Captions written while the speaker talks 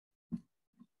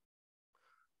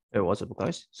Hey, what's up,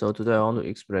 guys? So today I want to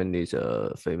explain this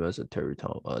famous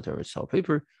theoretical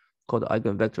paper called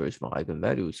Eigenvectors from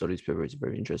Eigenvalues. So this paper is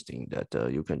very interesting that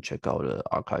you can check out the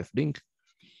archive link.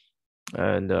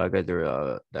 And I get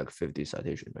there like 50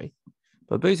 citation, right?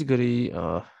 But basically,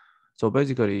 what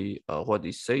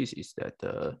it says is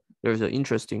that there's an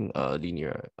interesting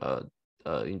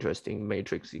interesting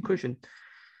matrix equation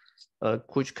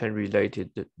which can relate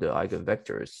the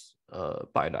eigenvectors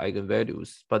by the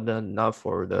eigenvalues, but then not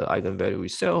for the eigenvalue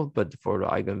itself, but for the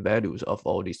eigenvalues of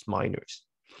all these minors.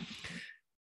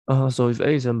 So if A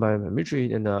is n by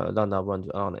matrix, then lambda 1 to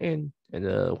lambda n, and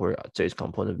where J's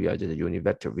component Vi is a unit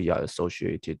vector Vi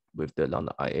associated with the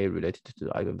lambda Ia related to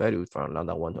the eigenvalue from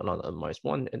lambda 1 to lambda n minus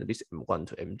 1, and this M1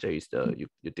 to Mj is the you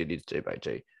delete J by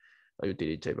J, you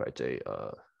delete J by J,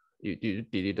 you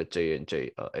delete the J and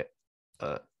J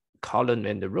column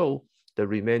and the row. The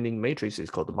remaining matrix is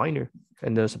called the minor,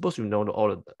 and suppose you know all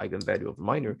the eigenvalue of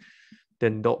minor,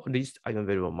 then this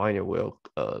eigenvalue of minor will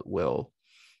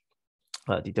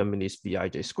determine this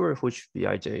Vij square, which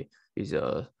Vij is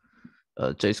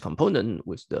J's component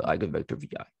with the eigenvector Vi.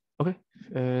 Okay,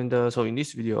 and so in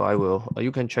this video, I will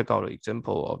you can check out an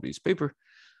example of this paper.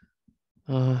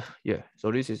 Yeah,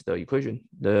 so this is the equation.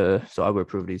 So I will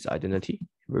prove this identity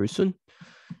very soon,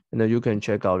 and then you can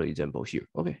check out the example here.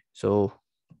 Okay, so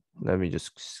let me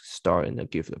just start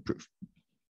and give the proof.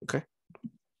 Okay,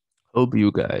 hope you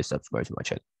guys subscribe to my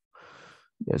channel.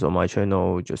 Yeah, so my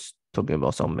channel just talking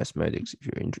about some mathematics if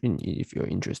you're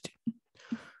interested.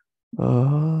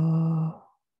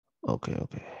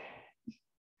 Okay.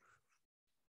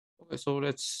 So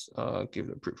let's give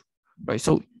the proof. Right.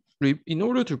 So in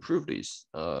order to prove this,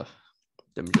 let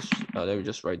me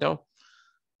just write down.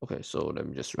 Okay, so let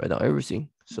me just write down everything.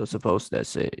 So suppose let's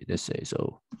say A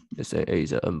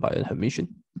is an n by n Hermitian.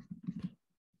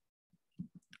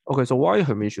 Okay, so why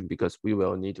Hermitian? Because we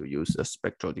will need to use a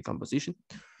spectral decomposition.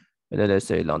 And then let's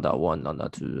say lambda 1, lambda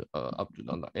 2, up to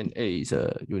lambda na is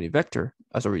a unit vector.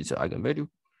 Sorry, it's an eigenvalue.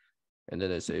 And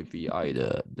then let's say Vi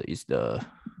is the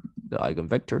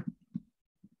eigenvector.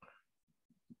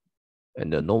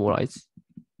 And the normalize.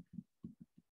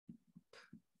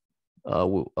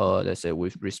 Let's say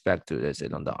with respect to let's say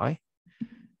lambda I.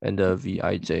 And the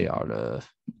Vij are the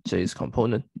J's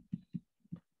component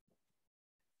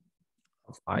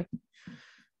of I.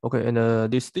 Okay, and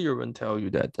this theorem tell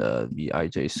you that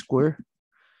Vij square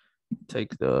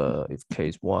take if k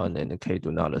is 1 and the k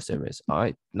do not the same as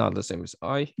I,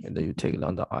 and then you take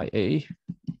lambda Ia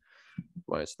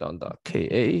minus lambda Ka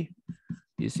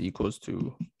is equals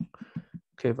to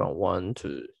k from 1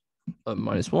 to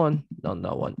minus 1, lambda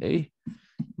 1a,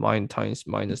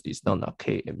 minus this lambda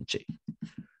Kmj.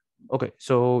 Okay,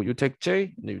 so you take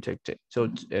J, and you take J. So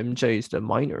Mj is the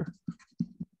minor.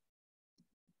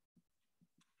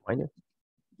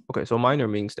 Okay, so minor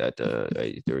means that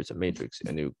there is a matrix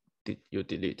and you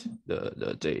delete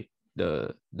the J,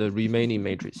 the remaining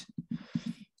matrix.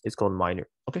 It's called minor.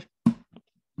 Okay.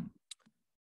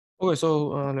 Okay, so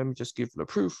let me just give the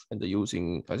proof, and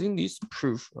using I think this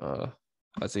proof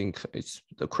I think it's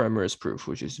the Cramer's proof,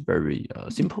 which is very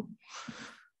simple.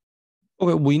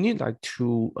 Okay, we need like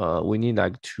two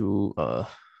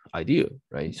idea,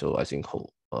 right? So I think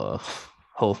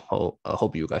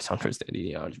hope you guys understand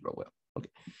linear algebra well. Okay.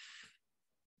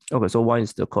 Okay, so one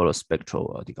is the called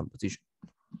spectral decomposition.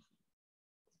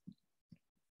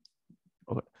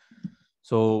 Okay,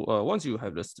 so once you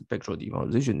have the spectral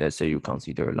decomposition, let's say you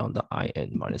consider lambda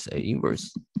In minus A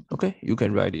inverse. Okay, you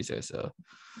can write this as a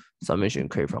summation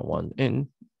k from 1n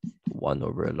 1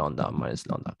 over lambda minus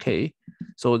lambda k.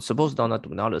 So suppose lambda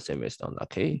do not the same as lambda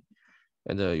k,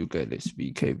 and you get this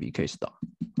vk star.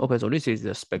 Okay, so this is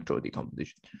the spectral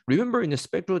decomposition. Remember in the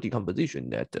spectral decomposition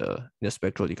that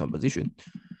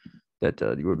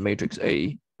your matrix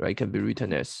A, right, can be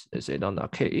written as a lambda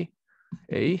k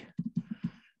A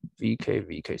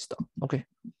vk star. Okay.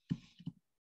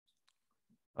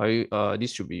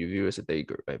 This should be viewed as a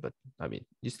dagger, right? But I mean,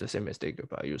 it's the same as dagger,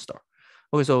 but I use star.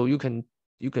 Okay, so you can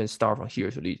start from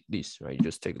here to this, right? You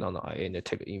just take lambda I and then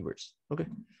take the inverse. Okay,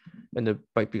 and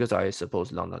because I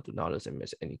suppose lambda do not the same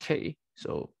as any k,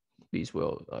 so these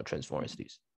will transform as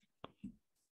this.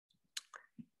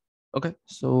 Okay,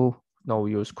 so now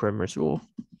we use Cramer's rule.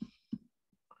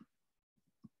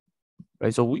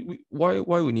 Right, so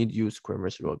why we need to use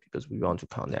Cramer's rule? Because we want to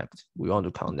connect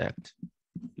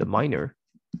the minor,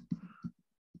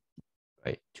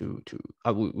 right?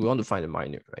 We want to find the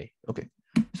minor, right? Okay,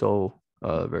 so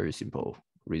very simple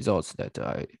results that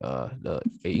the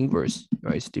A inverse,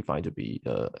 right, is defined to be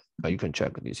you can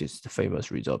check, this is the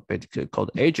famous result, basically called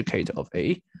educate of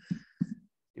A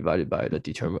divided by the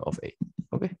determinant of A.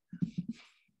 Okay.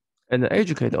 And the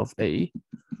educate of A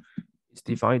is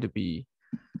defined to be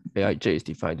Aij is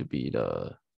defined to be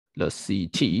the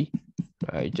CT,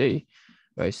 Aij,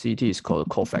 right? CT is called a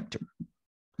cofactor.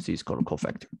 C is called a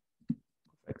cofactor.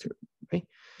 Right?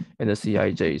 And the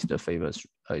Cij is the famous,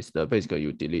 is the basically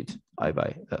you delete I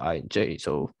by I and J,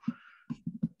 so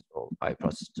I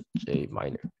plus J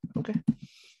minor. Okay.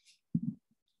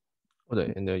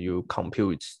 Okay, and then you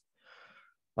compute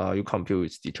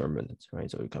its determinant, right?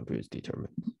 So you compute its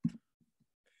determinant.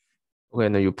 Okay,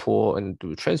 and then you pull and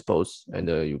do transpose, and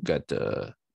you get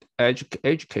the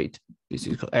educate. This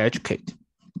is called educate.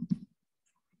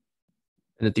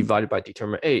 And then divided by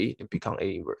determinant A, it become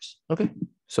A inverse. Okay,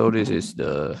 so this is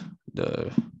the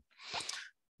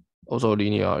also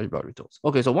linear algebra results.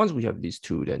 Okay, so once we have these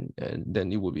two, then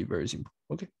it will be very simple.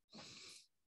 Okay.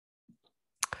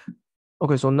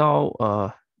 Okay, so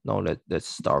now let's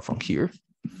start from here.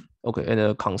 Okay,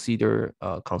 and consider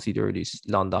this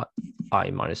lambda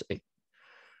I minus A.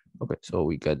 Okay, so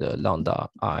we get the lambda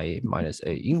I minus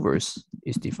A inverse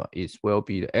is will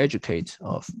be the educate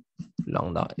of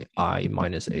lambda I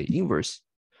minus A inverse.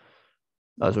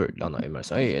 Sorry, lambda I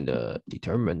minus A, and the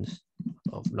determinant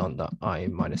of lambda I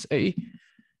minus A.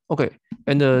 Okay,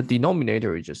 and the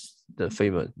denominator is just the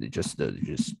famous, just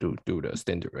do the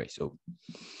standard, right? So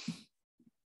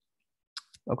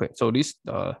okay, so this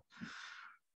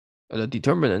the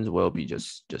determinant will be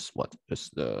just what?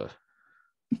 Just the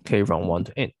k from 1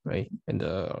 to n, right? And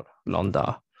the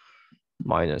lambda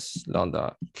minus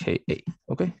lambda ka.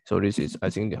 Okay, so this is, I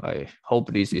think, I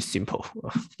hope this is simple.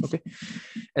 Okay,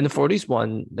 and for this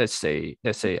one, let's say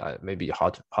maybe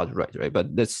hard to write, right?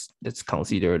 But let's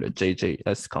consider the JJ.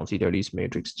 Let's consider this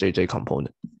matrix JJ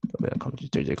component. Okay,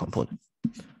 JJ component.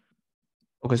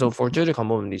 Okay, so for JJ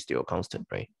component is still constant,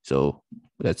 right? So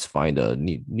let's find the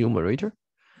numerator.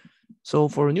 So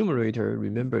for a numerator,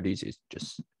 remember this is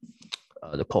just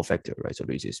the cofactor, right? So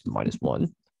this is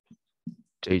 -1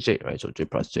 JJ, right? So J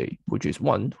plus J, which is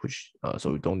 1, which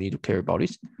so we don't need to care about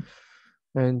this.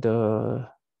 And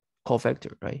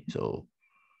cofactor, right? So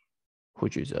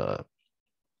which is a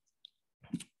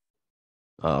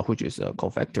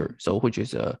cofactor. So which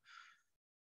is the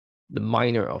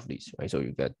minor of these, right? So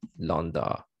you get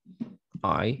lambda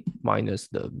I minus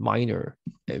the minor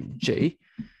mj,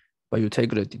 but you take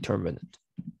the determinant.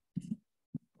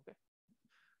 Okay.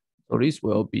 So this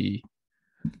will be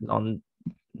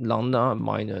lambda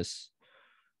minus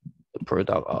the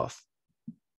product of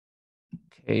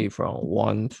k from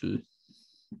 1 to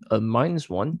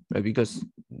 -1, right? Because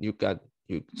you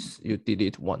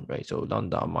delete 1, right? So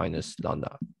lambda minus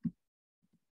lambda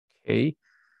k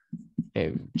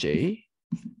mj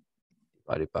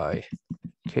divided by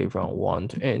k from 1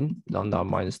 to n, lambda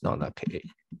minus lambda ka.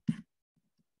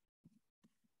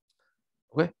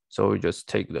 Okay, so you just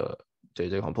take the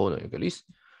JJ component, you get this.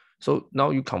 So now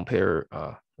you compare,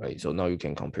 right? So now you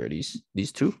can compare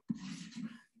these two,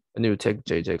 and you take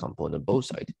JJ component both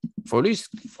sides. For this,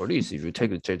 if you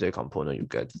take the JJ component, you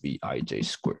get Vij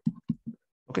squared.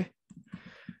 Okay.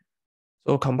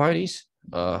 So combine these,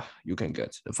 you can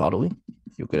get the following.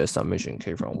 You get a summation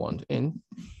k from 1 to n,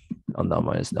 lambda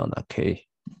minus lambda k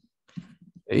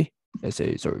a. Let's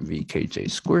say sorry Vkj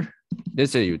squared.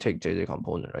 Let's say you take JJ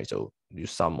component, right? So you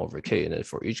sum over k, and then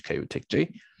for each k you take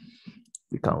j.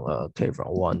 Become k from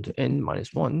 1 to n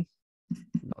minus 1,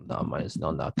 lambda minus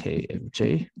lambda k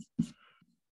mj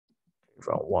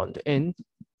from 1 to n,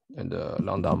 and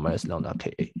lambda minus lambda ka.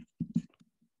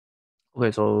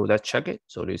 Okay, so let's check it.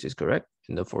 So this is correct.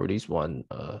 And for this one,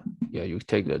 yeah, you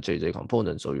take the JJ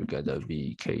component, so you get the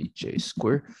Vkj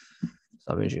squared,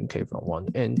 summation k from 1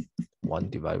 to n, 1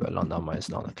 divided by lambda minus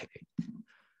lambda ka.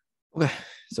 Okay,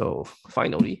 so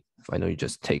finally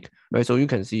just take, right? So you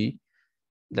can see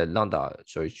that lambda,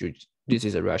 so this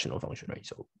is a rational function, right?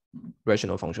 So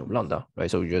rational function of lambda, right?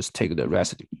 So you just take the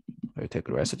residue, right? Take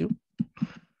the residue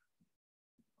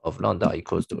of lambda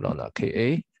equals to lambda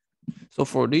ka. So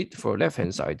for left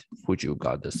hand side, which you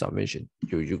got the summation,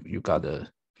 you got the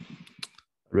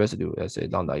residue, let's say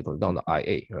lambda equals lambda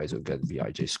ia, right? So you get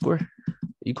Vij squared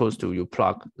equals to, you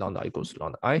plug lambda equals to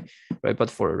lambda I, right? But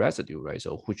for a residue, right?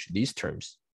 So which these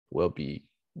terms will be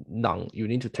none, you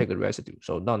need to take a residue.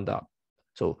 So lambda,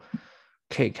 so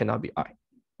k cannot be I.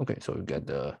 Okay, so you get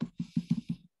the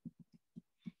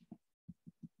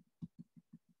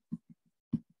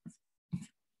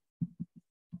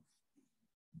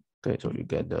okay, so you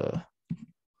get the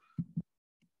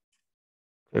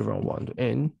k from 1 to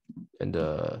n, and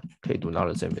the k do not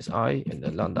the same as I, and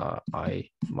the lambda I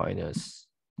minus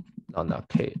lambda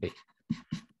ka.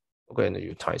 Okay, and then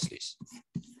you times this.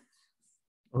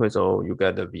 Okay, so you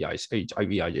get the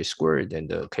Vij squared, and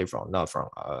the k from not from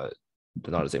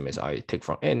not the same as I take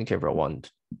from n, k from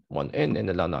 1 n, and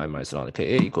then lambda I minus lambda ka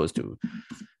equals to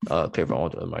k from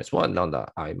 1 to n minus 1,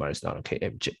 lambda I minus lambda k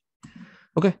mj.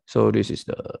 Okay, so this is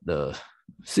the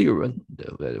theorem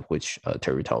which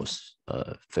Terry Tao's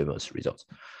famous results.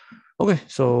 Okay,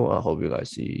 so I hope you guys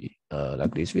see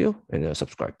like this video and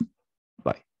subscribe.